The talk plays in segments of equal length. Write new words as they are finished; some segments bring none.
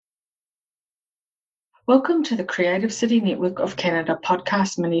Welcome to the Creative City Network of Canada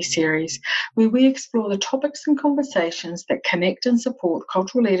podcast mini-series, where we explore the topics and conversations that connect and support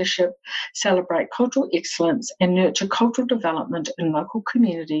cultural leadership, celebrate cultural excellence, and nurture cultural development in local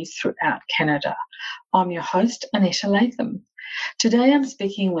communities throughout Canada. I'm your host, Anetta Latham. Today I'm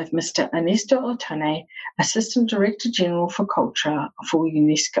speaking with Mr. Ernesto Otone, Assistant Director General for Culture for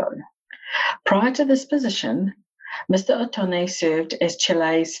UNESCO. Prior to this position, Mr. Otone served as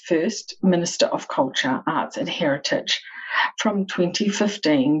Chile's first Minister of Culture, Arts and Heritage from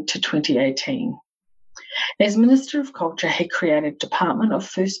 2015 to 2018. As Minister of Culture, he created Department of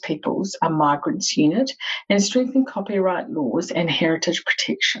First Peoples, a migrants unit, and strengthened copyright laws and heritage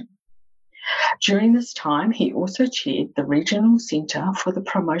protection. During this time, he also chaired the Regional Centre for the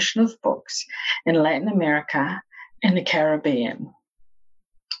Promotion of Books in Latin America and the Caribbean.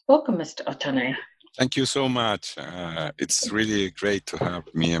 Welcome, Mr. Otone. Thank you so much. It's really great to have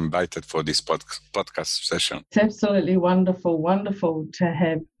me invited for this podcast session. It's absolutely wonderful to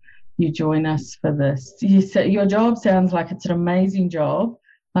have you join us for this. Your job sounds like it's an amazing job,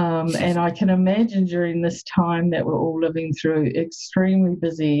 and I can imagine during this time that we're all living through extremely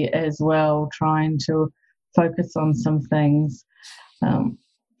busy as well, trying to focus on some things. On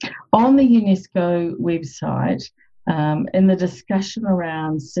the UNESCO website, in the discussion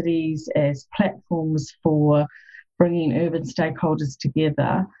around cities as platforms for bringing urban stakeholders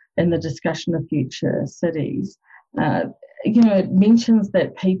together in the discussion of future cities, it mentions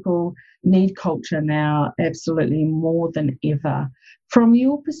that people need culture now absolutely more than ever. From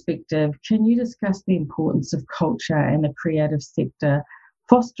your perspective, can you discuss the importance of culture and the creative sector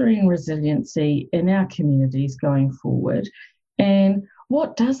fostering resiliency in our communities going forward? And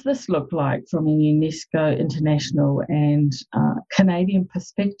what does this look like from a UNESCO international and Canadian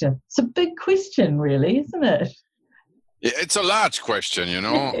perspective? It's a big question, really, isn't it? It's a large question,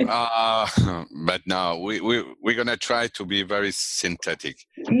 but now we're going to try to be very synthetic.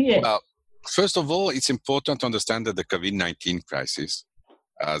 Yeah. Well, first of all, it's important to understand that the COVID-19 crisis,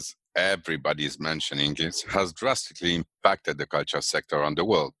 as everybody is mentioning, has drastically impacted the culture sector around the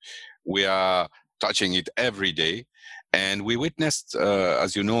world. We are touching it every day. And we witnessed,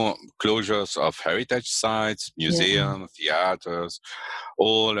 as you know, closures of heritage sites, museums, theaters,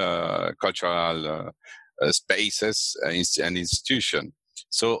 all cultural spaces and institutions.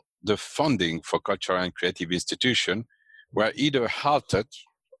 So the funding for cultural and creative institutions were either halted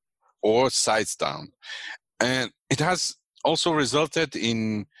or sides down. And it has also resulted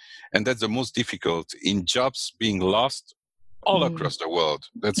in, and that's the most difficult, in jobs being lost all across the world.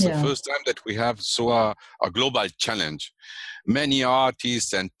 That's the first time that we have a global challenge. Many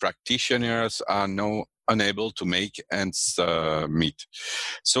artists and practitioners are now unable to make ends meet.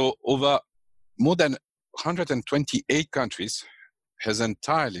 So over more than 128 countries has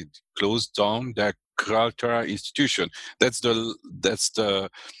entirely closed down their cultural institution. That's the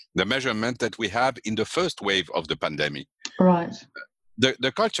measurement that we have in the first wave of the pandemic. Right.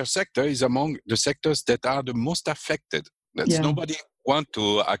 The culture sector is among the sectors that are the most affected. Nobody want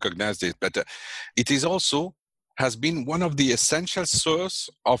to recognize this, but it is also has been one of the essential source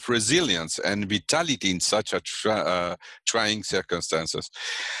of resilience and vitality in such a trying circumstances.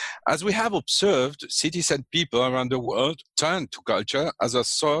 As we have observed, cities and people around the world turn to culture as a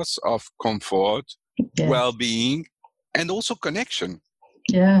source of comfort, well-being, and also connection.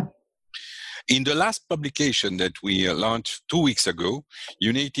 Yeah. In the last publication that we launched 2 weeks ago,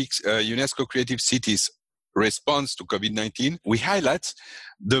 UNESCO Creative Cities Response to COVID-19, we highlight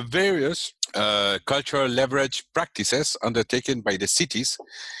the various cultural leverage practices undertaken by the cities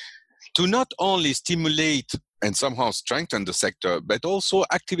to not only stimulate and somehow strengthen the sector, but also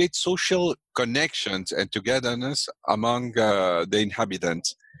activate social connections and togetherness among the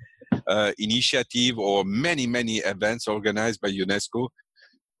inhabitants. Initiative or many events organized by UNESCO.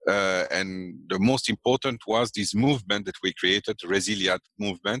 And the most important was this movement that we created, the Resilient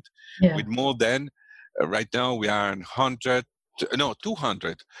movement, with more than right now, we are in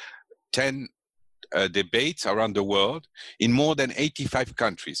 210 debates around the world in more than 85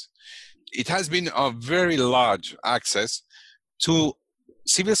 countries. It has been a very large access to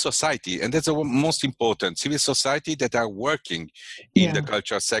civil society, and that's the most important, civil society that are working in the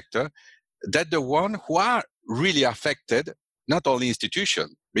culture sector, that the one who are really affected, not only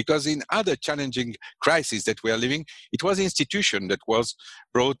institution, because in other challenging crises that we are living, it was institution that was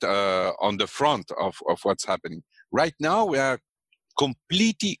brought on the front of what's happening. Right now, we are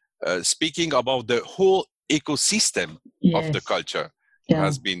completely speaking about the whole ecosystem of the culture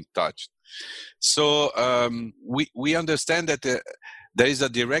has been touched. So we understand that there is a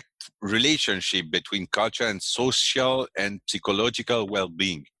direct relationship between culture and social and psychological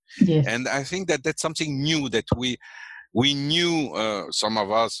well-being. Yes. And I think that that's something new that we knew, some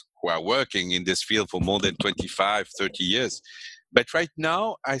of us who are working in this field for more than 25, 30 years. But right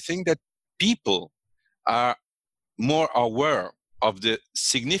now, I think that people are more aware of the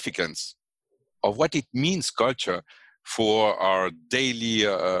significance of what it means culture for our daily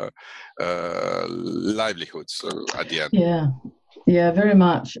livelihoods at the end. Yeah, very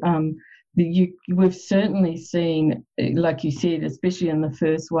much. We've certainly seen, like you said, especially in the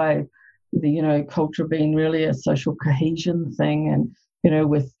first wave, culture being really a social cohesion thing, and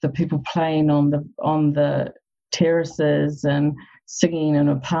with the people playing on the terraces and singing in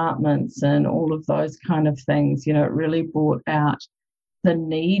apartments and all of those kind of things. It really brought out the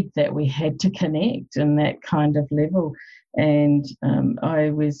need that we had to connect in that kind of level. And I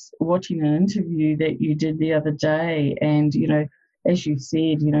was watching an interview that you did the other day, and as you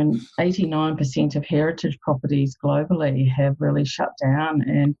said, 89% of heritage properties globally have really shut down,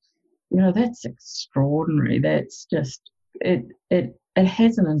 and that's extraordinary. That's just it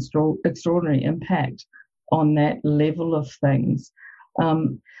has an extraordinary impact on that level of things.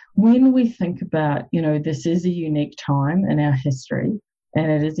 When we think about, this is a unique time in our history,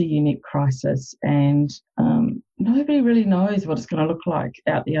 and it is a unique crisis, and nobody really knows what it's going to look like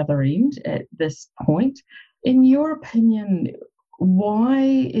out the other end at this point. In your opinion,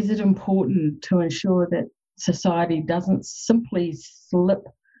 why is it important to ensure that society doesn't simply slip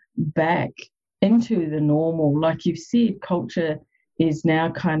back into the normal? Like you've said, culture is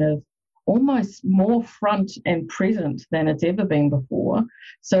now kind of almost more front and present than it's ever been before.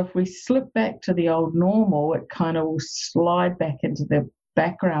 So if we slip back to the old normal, it kind of will slide back into the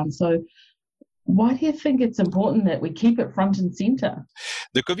background. So why do you think it's important that we keep it front and center?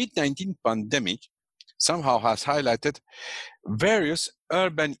 The COVID-19 pandemic somehow has highlighted various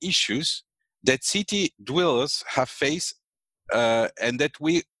urban issues that city dwellers have faced and that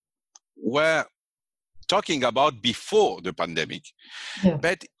we were talking about before the pandemic. Yeah.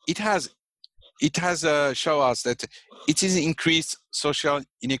 But it has shown us that it is increased social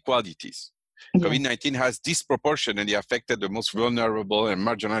inequalities. Yeah. COVID-19 has disproportionately affected the most vulnerable and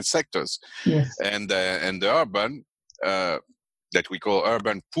marginalized sectors. Yes. And the urban, that we call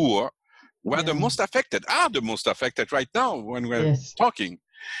urban poor, are the most affected right now when we're talking.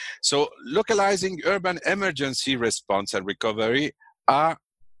 So localizing urban emergency response and recovery are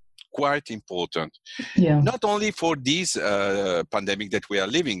quite important. Yeah. Not only for this pandemic that we are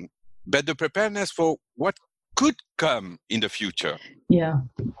living, but the preparedness for what could come in the future. Yeah.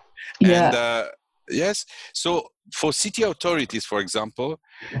 And yes, so for city authorities, for example,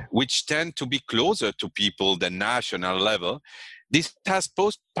 which tend to be closer to people than national level, this has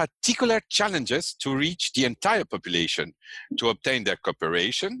posed particular challenges to reach the entire population, to obtain their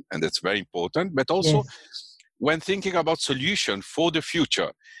cooperation, and that's very important, but also when thinking about solutions for the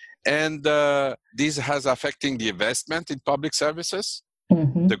future. And this has affecting the investment in public services.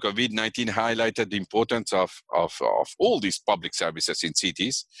 Mm-hmm. The COVID-19 highlighted the importance of all these public services in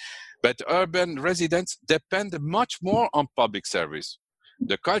cities, but urban residents depend much more on public service.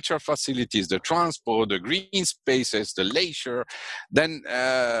 The cultural facilities, the transport, the green spaces, the leisure, than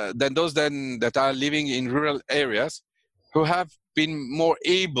those that are living in rural areas, who have been more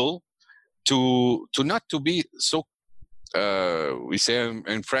able to not to be so, we say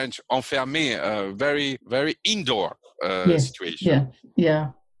in French, enfermé, very, very indoor situation.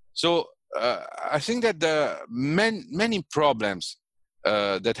 Yeah. So I think that the many problems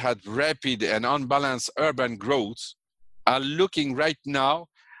that had rapid and unbalanced urban growth are looking right now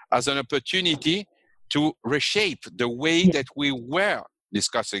as an opportunity to reshape the way that we were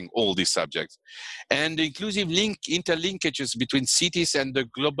discussing all these subjects. And the inclusive interlinkages between cities and the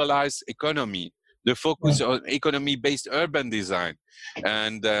globalized economy, the focus on economy-based urban design,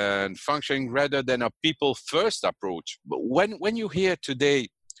 and functioning rather than a people-first approach. But when you hear today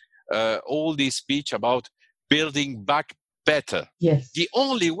all this speech about building back better, the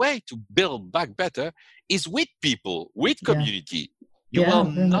only way to build back better is with people, with community. You will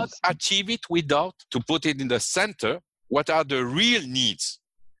not achieve it without to put it in the center. What are the real needs?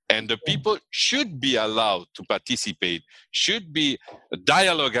 And the people should be allowed to participate, should be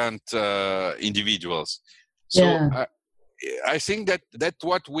dialogant individuals. So I think that's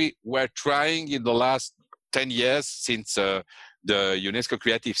what we were trying in the last 10 years since the UNESCO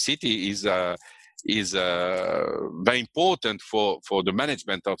Creative City is very important for the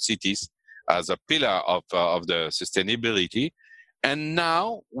management of cities as a pillar of the sustainability. And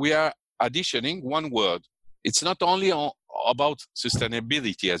now we are additioning one word. It's not only about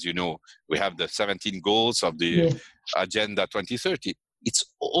sustainability, as you know, we have the 17 goals of the Agenda 2030. It's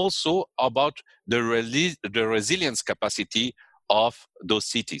also about the resilience capacity of those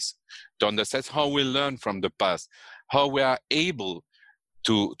cities, to understand how we learn from the past, how we are able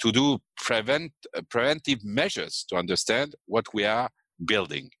to do preventive measures to understand what we are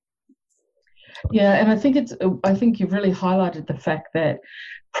building. Yeah, and I think you've really highlighted the fact that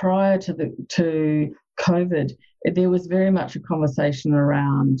prior to COVID, there was very much a conversation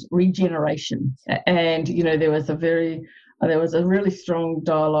around regeneration, and there was a really strong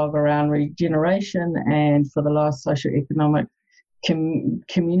dialogue around regeneration, and for the last socioeconomic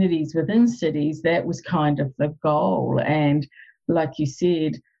communities within cities, that was kind of the goal. And like you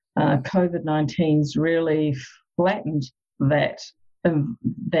said, COVID-19's really flattened that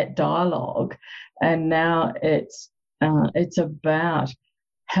dialogue, and now it's about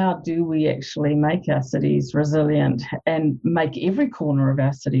how do we actually make our cities resilient and make every corner of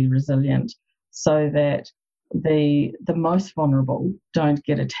our city resilient, so that the most vulnerable don't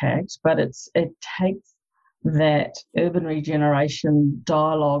get attacked. But it takes that urban regeneration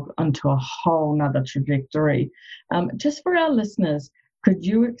dialogue onto a whole nother trajectory. Just for our listeners, could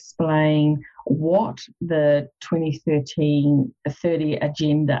you explain what the 2030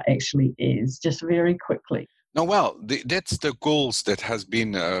 agenda actually is, just very quickly? No, well, that's the goals that has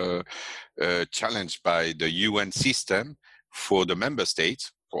been challenged by the UN system for the member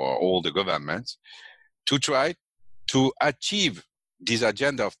states, for all the governments, to try to achieve this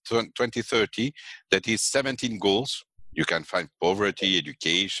agenda of 2030, that is 17 goals. You can find poverty,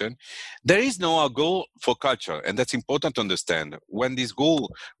 education. There is no goal for culture, and that's important to understand. When these goals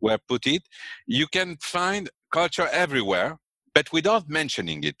were put it, you can find culture everywhere, but without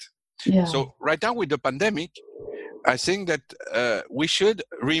mentioning it. Yeah. So right now with the pandemic, I think that we should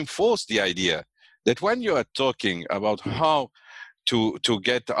reinforce the idea that when you are talking about how to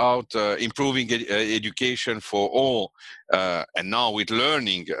get out improving education for all, and now with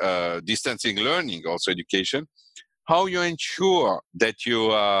learning, distancing learning, also education, how you ensure that you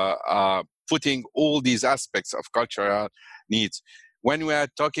are putting all these aspects of cultural needs. When we are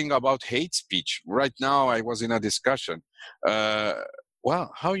talking about hate speech, right now I was in a discussion,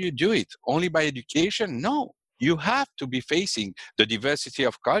 well, how you do it? Only by education? No. You have to be facing the diversity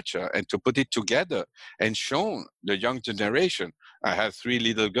of culture and to put it together and show the young generation. I have 3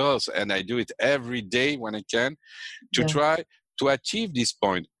 little girls and I do it every day when I can to try to achieve this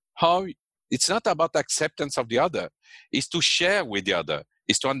point. How it's not about acceptance of the other, it's to share with the other,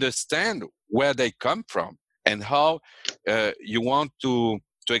 it's to understand where they come from and how you want to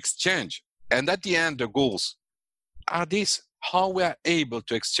exchange. And at the end, the goals are this, how we are able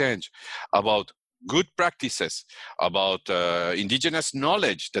to exchange about good practices, about indigenous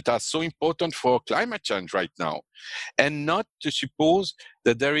knowledge that are so important for climate change right now, and not to suppose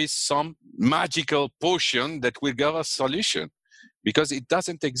that there is some magical potion that will give us solution, because it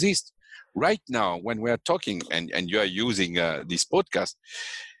doesn't exist. Right now, when we are talking, and you are using this podcast,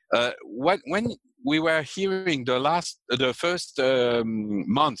 when we were hearing the first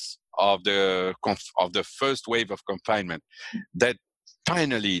months of the first wave of confinement, that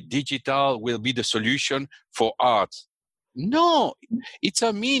finally digital will be the solution for art. No, it's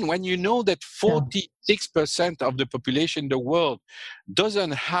a mean when you know that 46% of the population in the world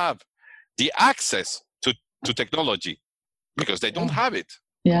doesn't have the access to technology because they don't have it.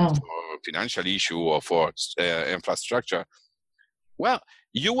 For financial issue or for infrastructure. Well,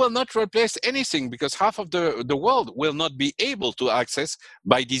 you will not replace anything because half of the world will not be able to access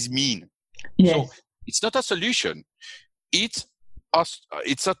by this mean. Yes. So it's not a solution. It's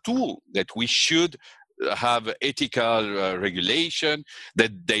a tool that we should have ethical regulation,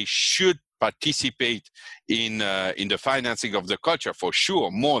 that they should participate in the financing of the culture for sure,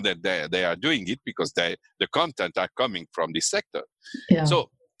 more than they are doing it, because the content are coming from this sector. Yeah. So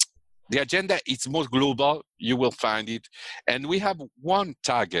the agenda is more global, you will find it. And we have one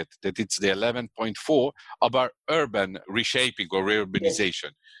target, that it's the 11.4 about urban reshaping or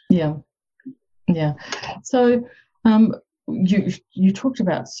urbanization. Yeah. So you talked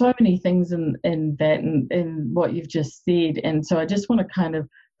about so many things in that and what you've just said. And so I just want to kind of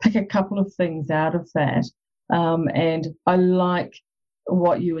pick a couple of things out of that. And I like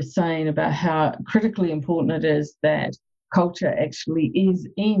what you were saying about how critically important it is that culture actually is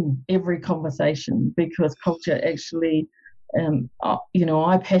in every conversation, because culture actually,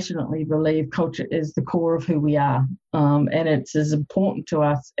 I passionately believe culture is the core of who we are, and it's as important to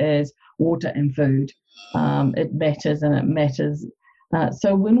us as water and food. It matters, and it matters.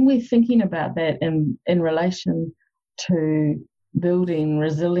 So when we're thinking about that in relation to building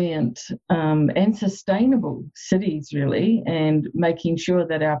resilient and sustainable cities, really, and making sure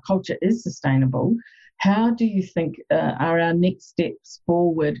that our culture is sustainable, how do you think are our next steps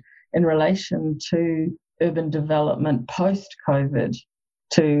forward in relation to urban development post-COVID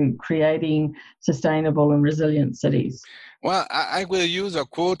to creating sustainable and resilient cities? Well, I will use a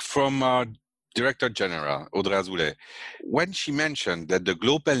quote from our Director General, Audrey Azoulay, when she mentioned that the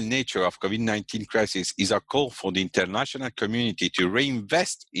global nature of COVID-19 crisis is a call for the international community to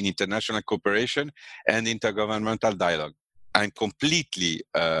reinvest in international cooperation and intergovernmental dialogue. I'm completely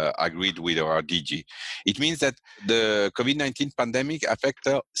agreed with our DG. It means that the COVID-19 pandemic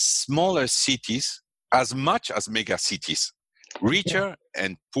affected smaller cities as much as mega cities, richer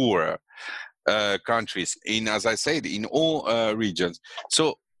and poorer countries, as I said, in all regions.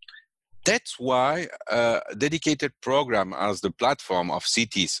 So that's why a dedicated program as the platform of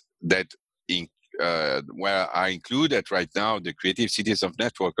cities that where I included right now the Creative Cities of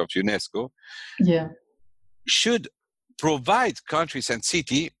Network of UNESCO, should provide countries and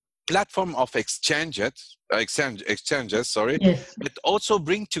city platform of exchanges, but also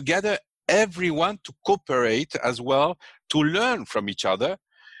bring together everyone to cooperate as well, to learn from each other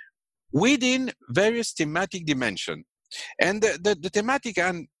within various thematic dimensions. And the thematic,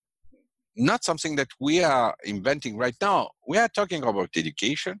 and not something that we are inventing right now. We are talking about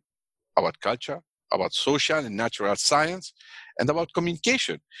education, about culture, about social and natural science, and about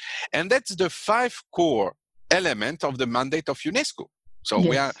communication. And that's the 5 core elements of the mandate of UNESCO. So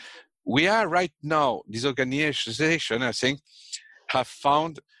we are right now, this organization, I think, have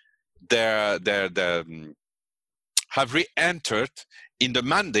found have re-entered in the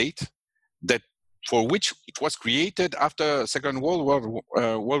mandate that for which it was created after Second World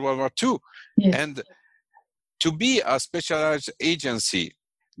War II. And to be a specialized agency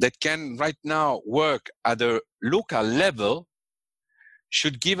that can right now work at a local level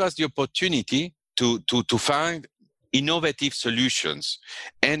should give us the opportunity to find innovative solutions.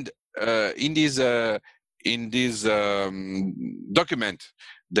 And in this document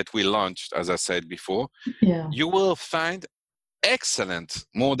that we launched, as I said before, you will find excellent,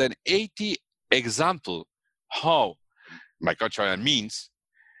 more than 80 example how by cultural means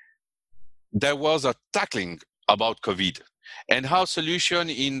there was a tackling about COVID, and how solution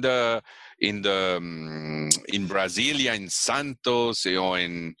in Brasilia, in Santos, or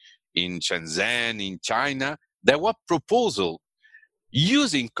in Shenzhen, in China, there were proposal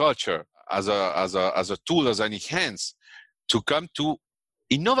using culture as a tool, as an enhance to come to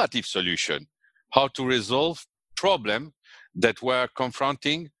innovative solution, how to resolve problem that were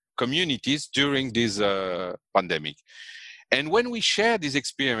confronting communities during this pandemic. And when we share this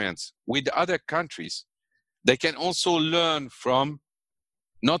experience with other countries, they can also learn from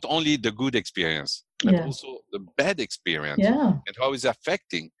not only the good experience, but also the bad experience and how it's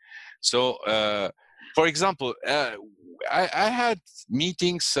affecting. So, for example, I had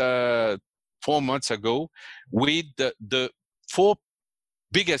meetings 4 months ago with the 4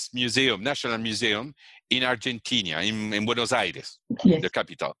 biggest national museum in Argentina, in Buenos Aires, the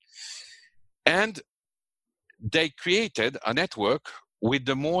capital. And they created a network with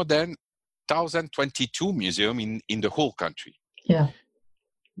the more than 1,022 museums in the whole country.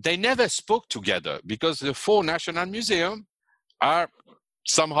 They never spoke together because the 4 national museums are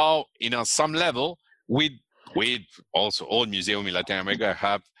somehow, some level, with also all museums in Latin America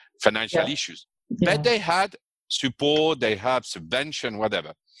have financial issues. But they had support, they have subvention,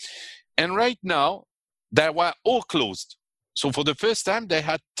 whatever. And right now, they were all closed. So for the first time, they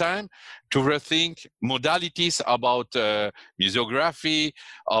had time to rethink modalities about museography,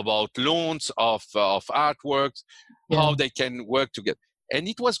 about loans of artworks, how they can work together. And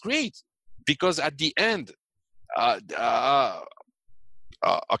it was great because at the end, a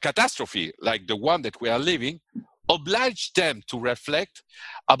catastrophe like the one that we are living obliged them to reflect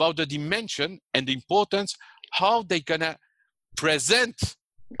about the dimension and the importance, how they're gonna present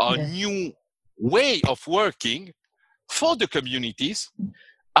a new way of working for the communities,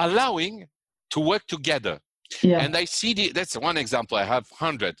 allowing to work together. And I see that's one example. I have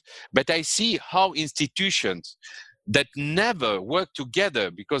 100, but I see how institutions that never work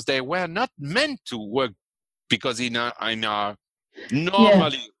together because they were not meant to work, because in our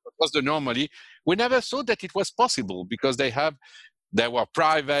normally, we never thought that it was possible because they were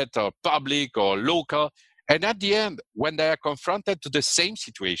private or public or local. And at the end, when they are confronted to the same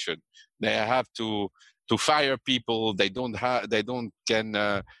situation, they have to fire people. They don't can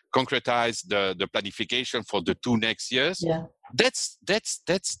concretize the planification for the 2 next years. That's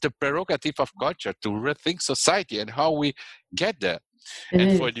the prerogative of culture, to rethink society and how we get there.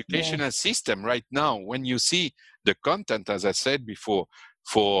 For educational system right now, when you see the content, as I said before,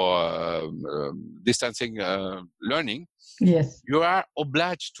 for distancing learning, you are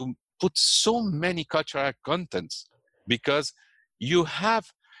obliged to put so many cultural contents because you have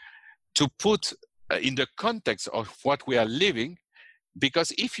to put in the context of what we are living,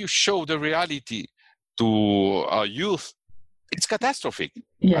 because if you show the reality to our youth, it's catastrophic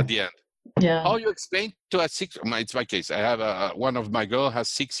at the end. Yeah. How you explain to it's my case. I have one of my girl has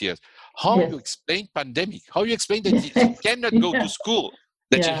 6 years. How you explain pandemic? How you explain that she cannot go to school,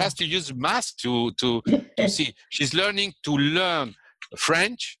 that she has to use mask to see? She's learning to learn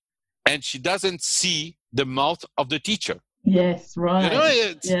French, and she doesn't see the mouth of the teacher. Yes, right.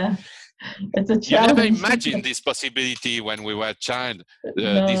 You know, it's a challenge. You never imagined this possibility when we were a child,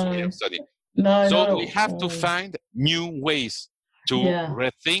 this way of study. So we have to find new ways to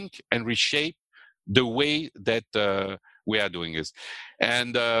rethink and reshape the way that we are doing this.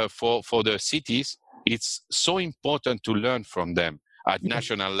 And for the cities, it's so important to learn from them at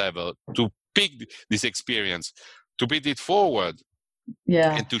national level, to pick this experience, to put it forward,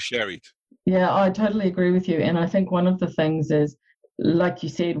 and to share it. Yeah, I totally agree with you. And I think one of the things is, like you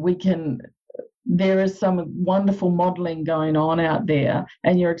said, there is some wonderful modelling going on out there,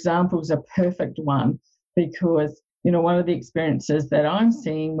 and your example is a perfect one, because one of the experiences that I'm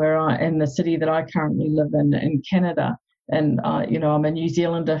seeing in the city that I currently live in Canada, and I'm a New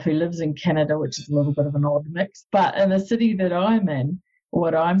Zealander who lives in Canada, which is a little bit of an odd mix, but in the city that I'm in,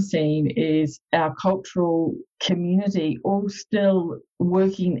 what I'm seeing is our cultural community all still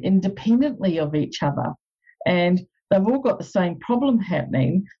working independently of each other, and they've all got the same problem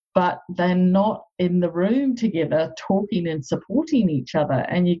happening, but they're not in the room together talking and supporting each other.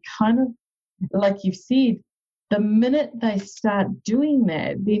 And you kind of, like you've said, the minute they start doing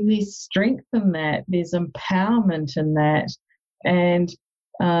that, then there's strength in that, there's empowerment in that, and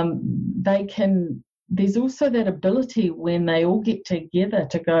there's also that ability when they all get together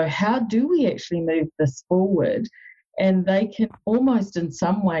to go, how do we actually move this forward? And they can almost in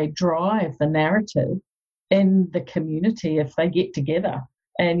some way drive the narrative in the community if they get together.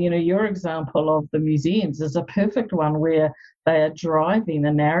 And, your example of the museums is a perfect one where they are driving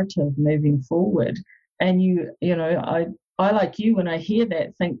the narrative moving forward. And I like you, when I hear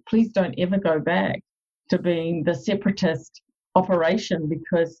that, think, please don't ever go back to being the separatist operation,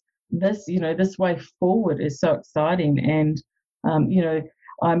 because this way forward is so exciting. And,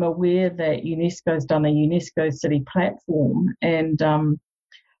 I'm aware that UNESCO's done a UNESCO City platform, and,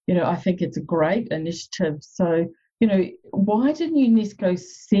 I think it's a great initiative. So, why didn't UNESCO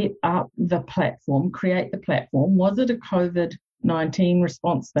set up the platform, create the platform? Was it a COVID-19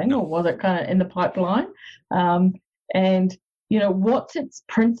 response thing, or was it kind of in the pipeline? And what's its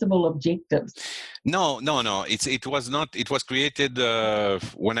principal objectives? No. It was not. It was created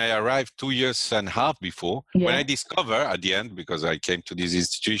when I arrived 2.5 years before. When I discovered at the end, because I came to this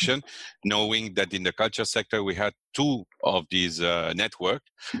institution, knowing that in the culture sector we had two of these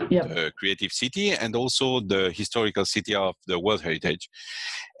networks, the Creative City and also the Historical City of the World Heritage.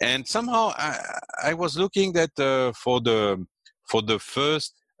 And somehow I was looking at for the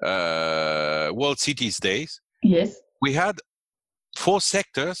first World Cities Days. Yes. We had 4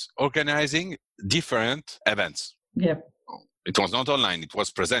 sectors organizing different events. Yep. It was not online, it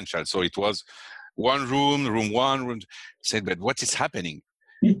was presential. So it was room 1. Said, but what is happening?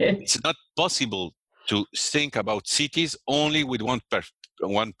 Yes. It's not possible to think about cities only with one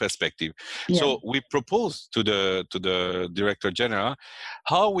perspective. Yeah. So we proposed to the Director General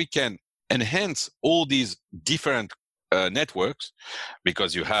how we can enhance all these different networks,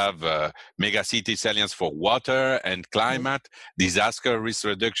 because you have mega city alliance for water and climate, disaster risk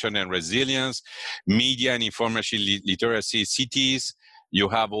reduction and resilience, media and information literacy cities. You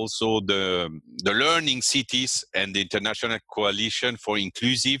have also the learning cities and the International Coalition for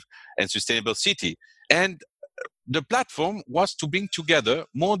Inclusive and Sustainable City. And the platform was to bring together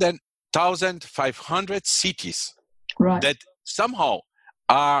more than 1,500 cities that somehow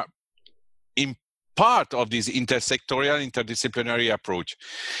are in part of this intersectorial, interdisciplinary approach.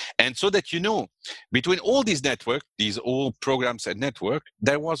 And so that, between all these networks, these all programs and network,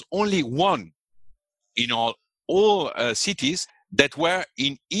 there was only one in all cities that were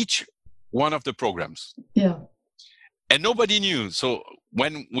in each one of the programs. Yeah. And nobody knew. So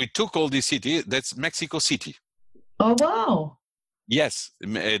when we took all these cities, that's Mexico City. Oh, wow. Yes,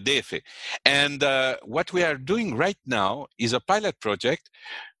 DF. And what we are doing right now is a pilot project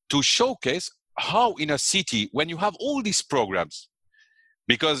to showcase how in a city, when you have all these programs,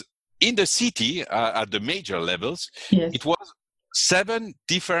 because in the city, at the major levels, it was 7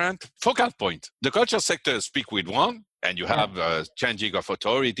 different focal points. The culture sector speak with one, and you have changing of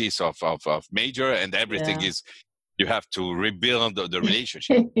authorities of major, and everything is, you have to rebuild the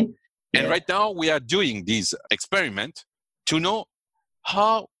relationship. And right now we are doing this experiment to know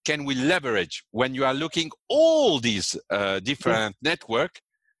how can we leverage when you are looking all these different networks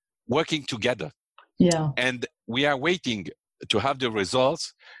working together. Yeah. And we are waiting to have the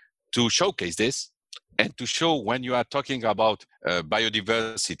results to showcase this and to show when you are talking about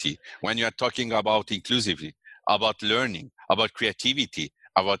biodiversity, when you are talking about inclusivity, about learning, about creativity,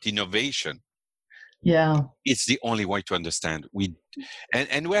 about innovation. Yeah. It's the only way to understand.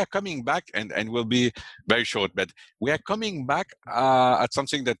 And we are coming back, and we'll be very short, but we are coming back at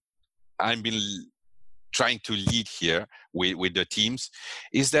something that I've been trying to lead here with the teams,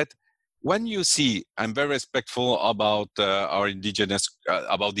 is that when you see, I'm very respectful about our indigenous,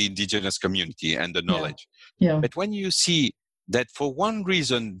 about the indigenous community and the knowledge. Yeah. But when you see that for one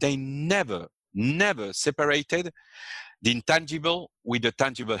reason, they never separated the intangible with the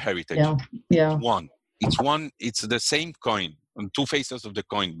tangible heritage. Yeah. It's the same coin, on two faces of the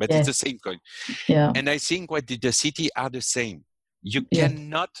coin, but Yes. it's the same coin. Yeah. And I think what the city are the same. You Yeah.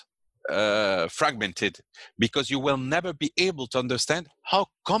 cannot fragment it, because you will never be able to understand how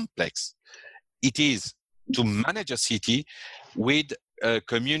complex it is to manage a city with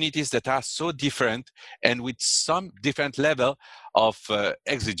communities that are so different and with some different level of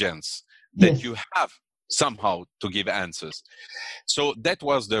exigence that Yes. you have somehow to give answers. So that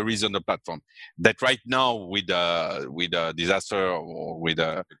was the reason the platform. That right now with the disaster or with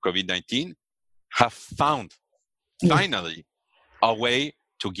COVID-19 have found finally a way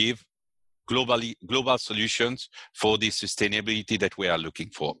to give global solutions for the sustainability that we are looking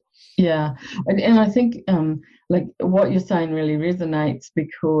for. Yeah, and I think like what you're saying really resonates,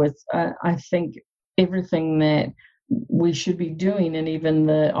 because I think everything that we should be doing, and even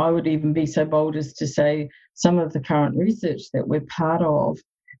I would even be so bold as to say some of the current research that we're part of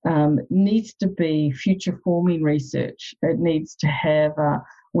needs to be future forming research. It needs to have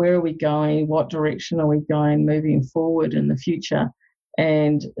where are we going, what direction are we going moving forward in the future,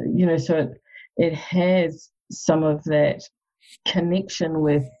 and so it has some of that connection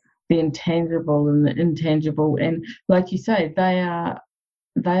with the intangible and the intangible, and like you say, they are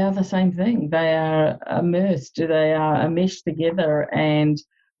the same thing. They are immersed, they are enmeshed together, and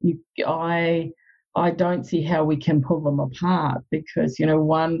I don't see how we can pull them apart, because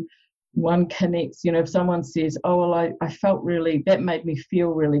one connects. If someone says, oh well, I felt really, that made me feel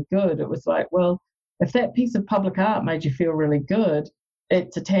really good, it was like, well, if that piece of public art made you feel really good,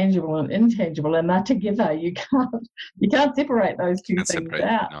 it's a tangible and intangible, and they're together. You can't separate those two things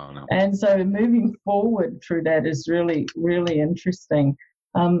out. No. And so moving forward through that is really, really interesting.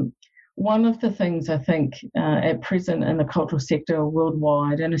 One of the things I think at present in the cultural sector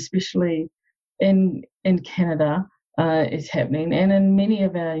worldwide, and especially in Canada, is happening, and in many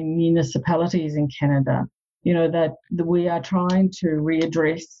of our municipalities in Canada, that we are trying to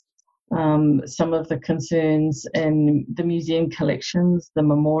readdress some of the concerns in the museum collections, the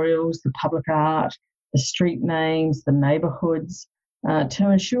memorials, the public art, the street names, the neighbourhoods, to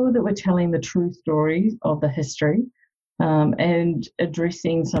ensure that we're telling the true stories of the history and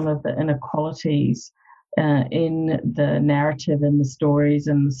addressing some of the inequalities in the narrative and the stories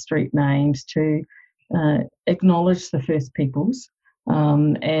and the street names, to acknowledge the First Peoples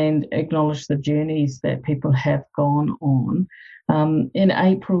and acknowledge the journeys that people have gone on. In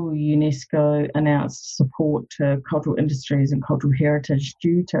April, UNESCO announced support to cultural industries and cultural heritage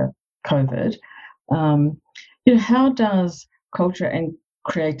due to COVID. How does culture and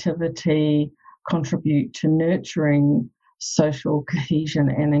creativity contribute to nurturing social cohesion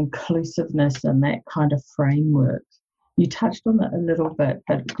and inclusiveness in that kind of framework? You touched on it a little bit,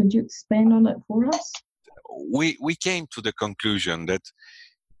 but could you expand on it for us? We came to the conclusion that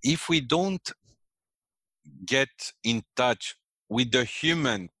if we don't get in touch with the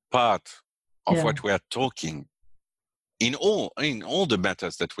human part of what we are talking in all the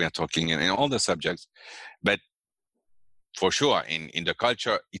matters that we are talking in all the subjects, but for sure in the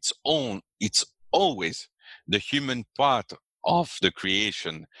culture, it's always the human part of the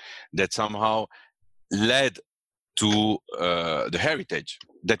creation that somehow led to the heritage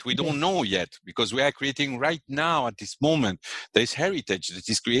that we don't know yet, because we are creating right now at this moment. There's heritage that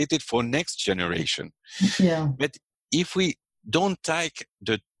is created for next generation. Yeah. But if we don't take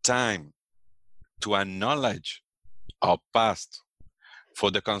the time to acknowledge our past for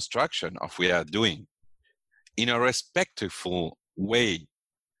the construction of what we are doing in a respectful way,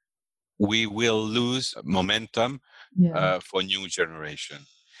 we will lose momentum for new generation.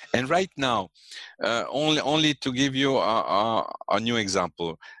 And right now, only to give you a new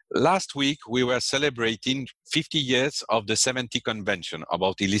example, last week we were celebrating 50 years of the 70 Convention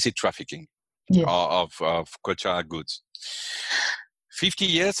about illicit trafficking of cultural goods. 50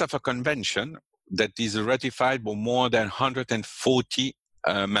 years of a convention that is ratified by more than 140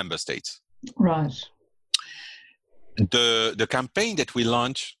 member states. Right. The campaign that we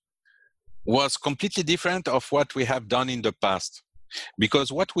launched was completely different of what we have done in the past.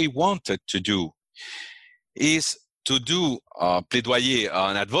 Because what we wanted to do is to do plaidoyer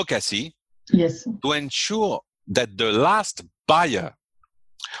on advocacy, yes, to ensure that the last buyer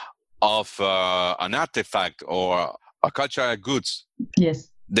of an artifact or a cultural goods yes,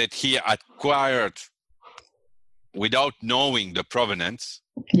 that he acquired without knowing the provenance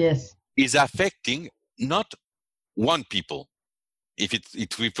yes, is affecting not one people. If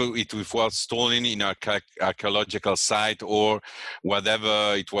it was stolen in an archaeological site or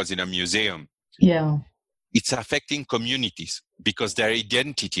whatever it was in a museum, yeah, it's affecting communities because their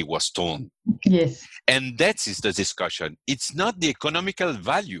identity was stolen. yes, And that is the discussion. It's not the economical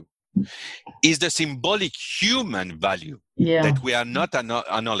value, it's the symbolic human value yeah, that we are not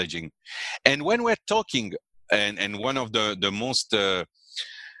acknowledging. And when we're talking, and one of the most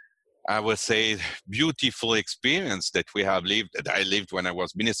I would say beautiful experience that we have lived, that I lived when I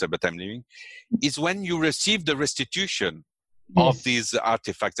was minister, but I'm living, is when you receive the restitution yes, of these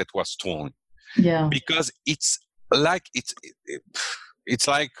artifacts that was stolen. yeah, Because it's like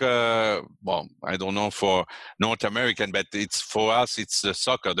well, I don't know for North American, but it's for us, it's the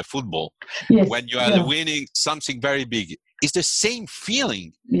soccer, the football. yes, When you are winning something very big, it's the same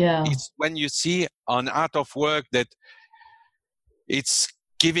feeling. yeah, It's when you see an art of work that it's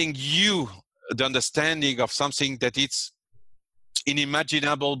giving you the understanding of something that it's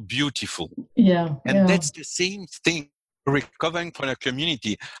unimaginable, beautiful. yeah, And yeah, that's the same thing, recovering from a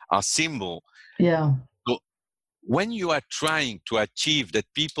community, a symbol. yeah, So when you are trying to achieve that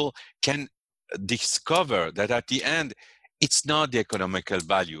people can discover that at the end, it's not the economical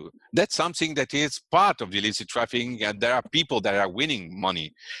value. That's something that is part of the illicit trafficking, and there are people that are winning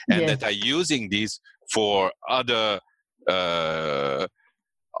money and yes, that are using this for other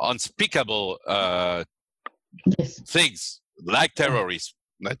unspeakable yes, things like terrorism.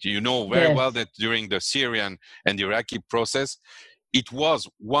 That you know very yes, well that during the Syrian and Iraqi process, it was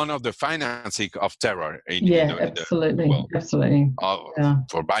one of the financing of terror in yeah, the absolutely, world absolutely, yeah,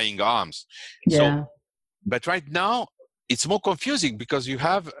 for buying arms. yeah, So, but right now it's more confusing because you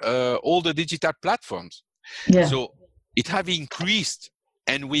have all the digital platforms. yeah, So it have increased,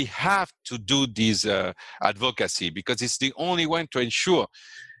 and we have to do this advocacy because it's the only way to ensure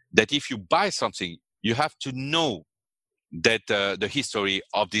that if you buy something, you have to know that the history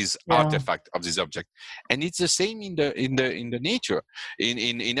of this yeah, artifact, of this object. And it's the same in the nature,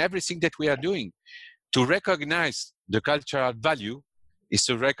 in everything that we are doing. To recognize the cultural value is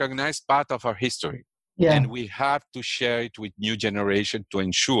to recognize part of our history, yeah, and we have to share it with new generation to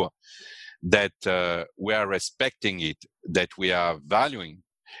ensure that we are respecting it, that we are valuing,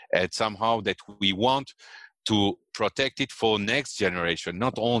 and somehow that we want to protect it for next generation,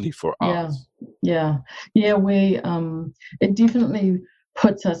 not only for yeah, us. yeah, yeah. It definitely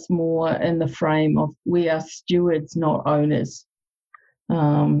puts us more in the frame of we are stewards, not owners.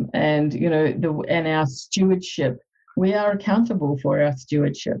 And and our stewardship, we are accountable for our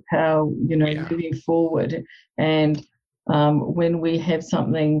stewardship, how moving forward. And when we have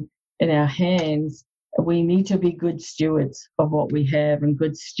something in our hands, we need to be good stewards of what we have and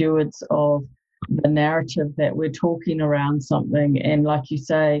good stewards of the narrative that we're talking around something. And like you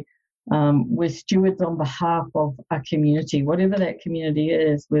say, we're stewards on behalf of a community, whatever that community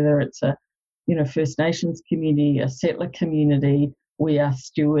is, whether it's a First Nations community, a settler community. We are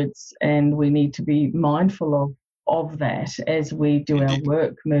stewards, and we need to be mindful of that as we do Indeed. our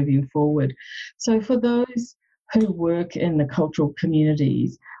work moving forward. So for those who work in the cultural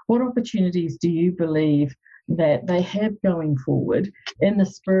communities, what opportunities do you believe that they have going forward in the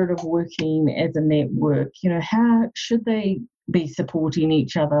spirit of working as a network? How should they be supporting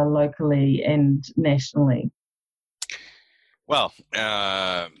each other locally and nationally? Well,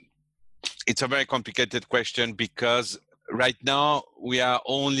 it's a very complicated question because right now we are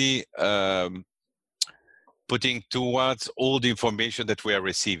only putting towards all the information that we are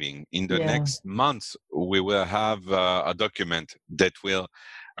receiving. In the next months, we will have a document that will,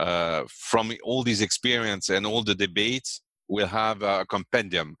 from all these experience and all the debates, we'll have a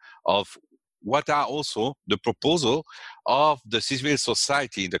compendium of what are also the proposal of the civil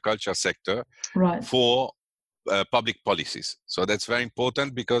society in the culture sector for public policies. So that's very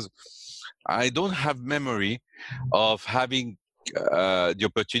important because I don't have memory of having the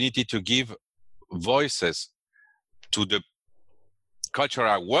opportunity to give voices to the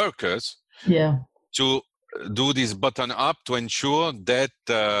cultural workers to do this button up to ensure that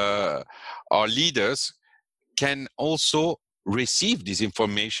our leaders can also receive this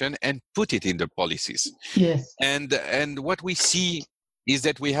information and put it in the policies. Yes. And what we see is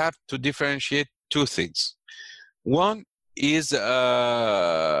that we have to differentiate two things. One is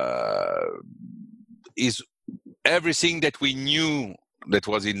everything that we knew that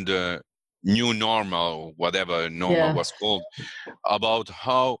was in the new normal, whatever normal was called, about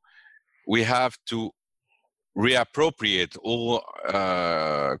how we have to reappropriate all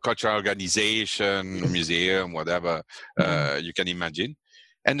cultural organization, museum, whatever you can imagine.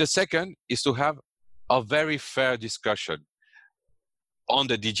 And the second is to have a very fair discussion on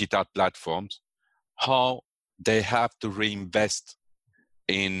the digital platforms, how they have to reinvest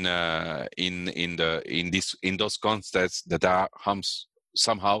in those contexts that are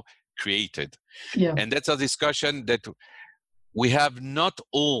somehow created. And that's a discussion that we have not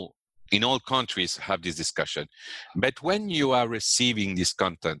all in all countries have this discussion. But when you are receiving this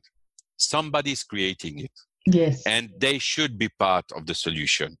content, somebody's creating it. Yes. And they should be part of the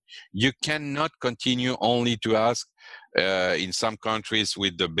solution. You cannot continue only to ask in some countries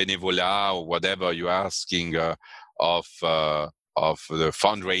with the benevola or whatever you're asking of the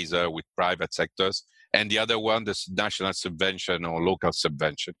fundraiser with private sectors, and the other one, the national subvention or local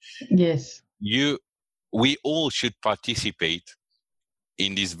subvention. Yes. We all should participate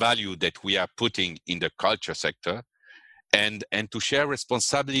in this value that we are putting in the culture sector, and to share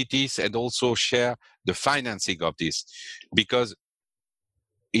responsibilities and also share the financing of this, because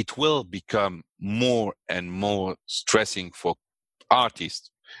it will become more and more stressing for artists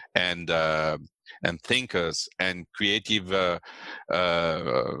and thinkers and creative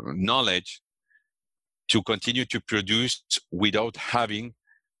knowledge to continue to produce without having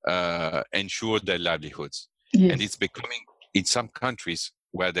ensured their livelihoods. Yes. And it's becoming, in some countries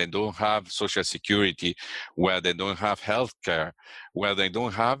where they don't have social security, where they don't have healthcare, where they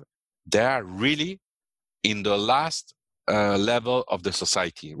are really in the last level of the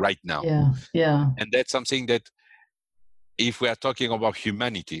society right now. Yeah. And that's something that, if we are talking about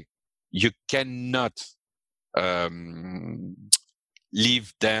humanity, you cannot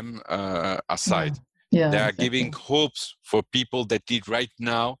leave them aside. Yeah, they are giving hopes for people that need right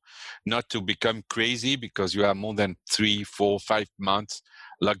now not to become crazy because you are more than 3, 4, 5 months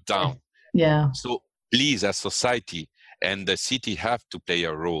locked down. Yeah. So please, as society and the city have to play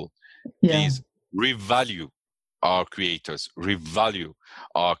a role. Please revalue our creators, revalue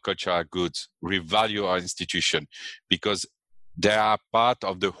our cultural goods, revalue our institution, because they are part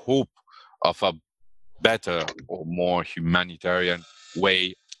of the hope of a better or more humanitarian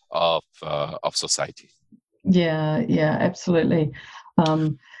way of society. Yeah, absolutely.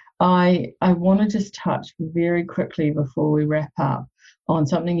 I want to just touch very quickly before we wrap up on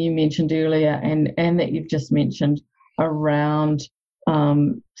something you mentioned earlier and that you've just mentioned around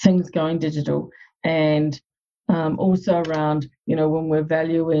things going digital, and also around, when we're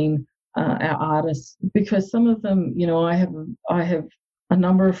valuing our artists, because some of them, I have a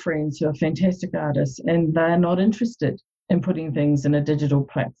number of friends who are fantastic artists and they're not interested in putting things in a digital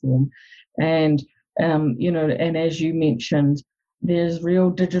platform. And and as you mentioned, there's real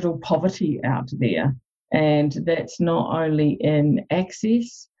digital poverty out there, and that's not only in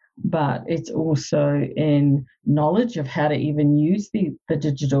access, but it's also in knowledge of how to even use the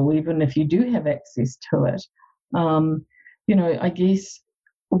digital, even if you do have access to it. I guess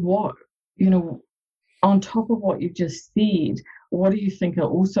on top of what you've just said, what do you think are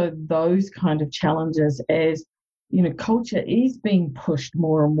also those kind of challenges as culture is being pushed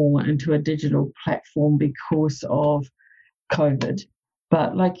more and more into a digital platform because of COVID?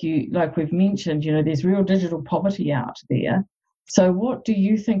 But like we've mentioned, there's real digital poverty out there. So what do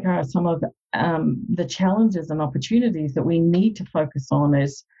you think are some of the challenges and opportunities that we need to focus on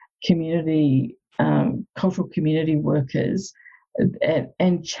as community, cultural community workers,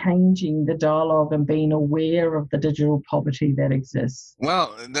 and changing the dialogue and being aware of the digital poverty that exists?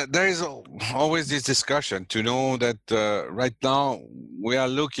 Well, there is always this discussion to know that right now we are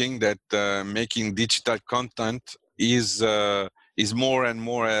looking that making digital content is more and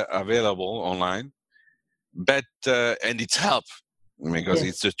more available online, but and it's help because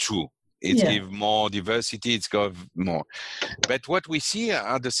it's the truth. It's give more diversity, it's got more. But what we see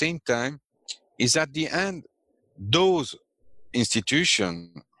at the same time is at the end, those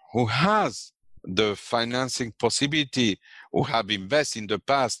institutions who has the financing possibility, who have invested in the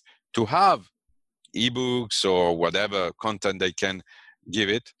past to have ebooks or whatever content they can give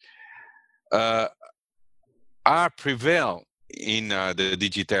it, are prevail in the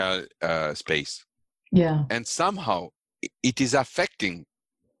digital space. Yeah. And somehow it is affecting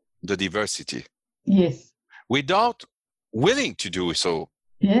the diversity. Yes. Without willing to do so.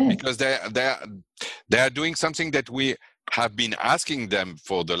 Yeah. Because they are doing something that we have been asking them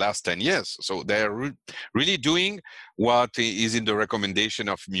for the last 10 years. So they're really doing what is in the recommendation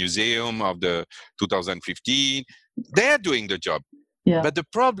of museum of the 2015, They're doing the job. Yeah. But the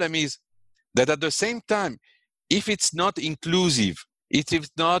problem is that at the same time, if it's not inclusive, if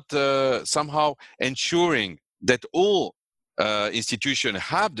it's not somehow ensuring that all institutions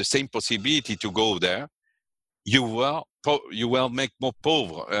have the same possibility to go there, you will make more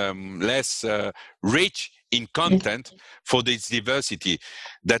poor, less rich in content for this diversity.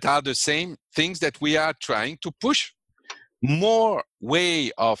 That are the same things that we are trying to push. More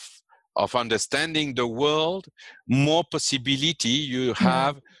way of understanding the world, more possibility you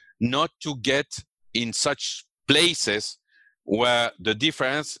have not to get in such places where the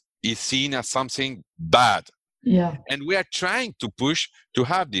difference is seen as something bad. Yeah. And we are trying to push to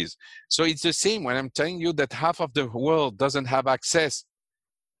have this. So it's the same when I'm telling you that half of the world doesn't have access.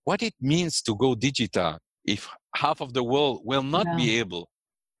 What it means to go digital if half of the world will not be able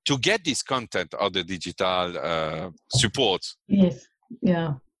to get this content of the digital support. Yes.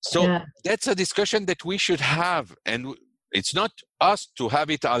 Yeah. So that's a discussion that we should have. And it's not us to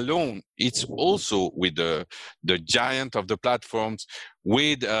have it alone. It's also with the giant of the platforms,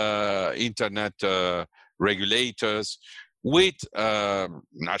 with internet regulators, with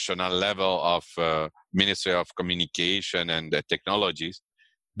national level of Ministry of Communication and Technologies,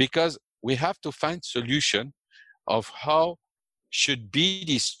 because we have to find solution of how should be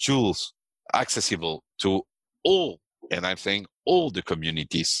these tools accessible to all, and I'm saying all the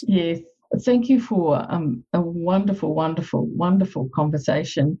communities. Yes. Thank you for a wonderful, wonderful, wonderful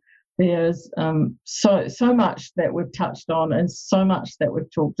conversation. There's so much that we've touched on and so much that we've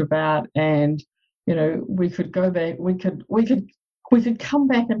talked about, and you know, we could go back, we could come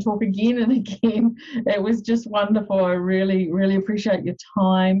back and talk again and again. It was just wonderful. I really, really appreciate your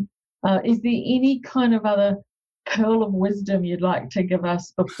time. Is there any kind of other pearl of wisdom you'd like to give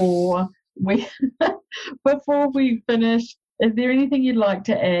us before we finish? Is there anything you'd like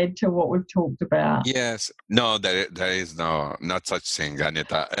to add to what we've talked about? Yes. No, there is not such thing,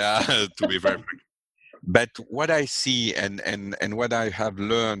 Anita, to be very frank. But what I see and what I have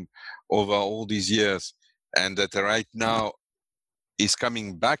learned over all these years, and that right now is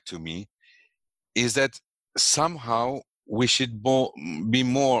coming back to me, is that somehow we should be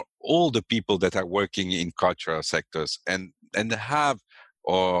more all the people that are working in cultural sectors and have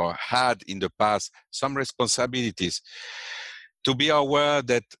or had in the past some responsibilities to be aware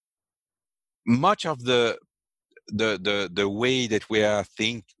that much of the way that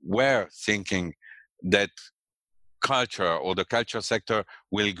we're thinking that culture or the culture sector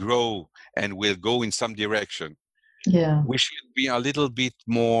will grow and will go in some direction. Yeah, we should be a little bit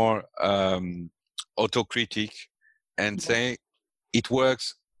more autocritic and say it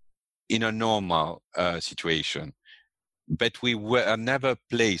works in a normal situation. But we were never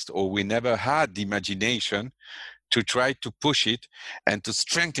placed, or we never had the imagination to try to push it and to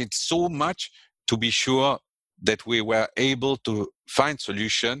strengthen it so much to be sure that we were able to find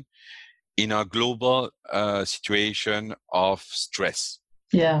solution in a global situation of stress.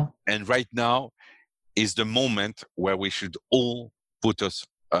 Yeah. And right now is the moment where we should all put us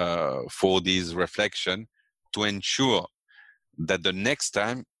for this reflection to ensure that the next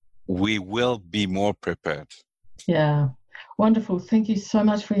time we will be more prepared. Yeah. Wonderful. Thank you so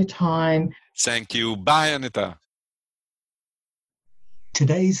much for your time. Thank you. Bye, Anita.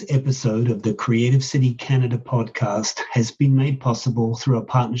 Today's episode of the Creative City Canada podcast has been made possible through a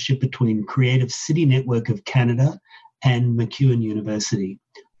partnership between Creative City Network of Canada and MacEwan University,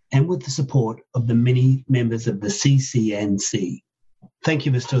 and with the support of the many members of the CCNC. Thank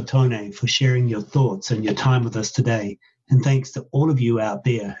you, Mr. Otone, for sharing your thoughts and your time with us today, and thanks to all of you out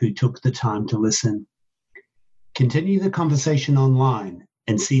there who took the time to listen. Continue the conversation online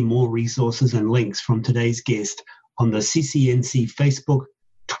and see more resources and links from today's guest on the CCNC Facebook,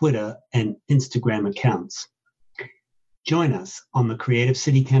 Twitter, and Instagram accounts. Join us on the Creative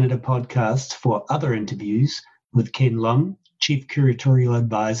City Canada podcast for other interviews with Ken Lum, Chief Curatorial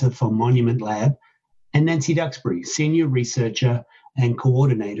Advisor for Monument Lab, and Nancy Duxbury, Senior Researcher and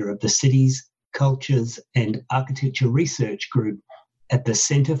Coordinator of the Cities, Cultures and Architecture Research Group at the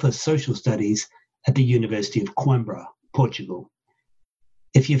Centre for Social Studies at the University of Coimbra, Portugal.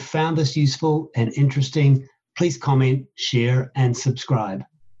 If you've found this useful and interesting, please comment, share, and subscribe.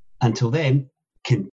 Until then,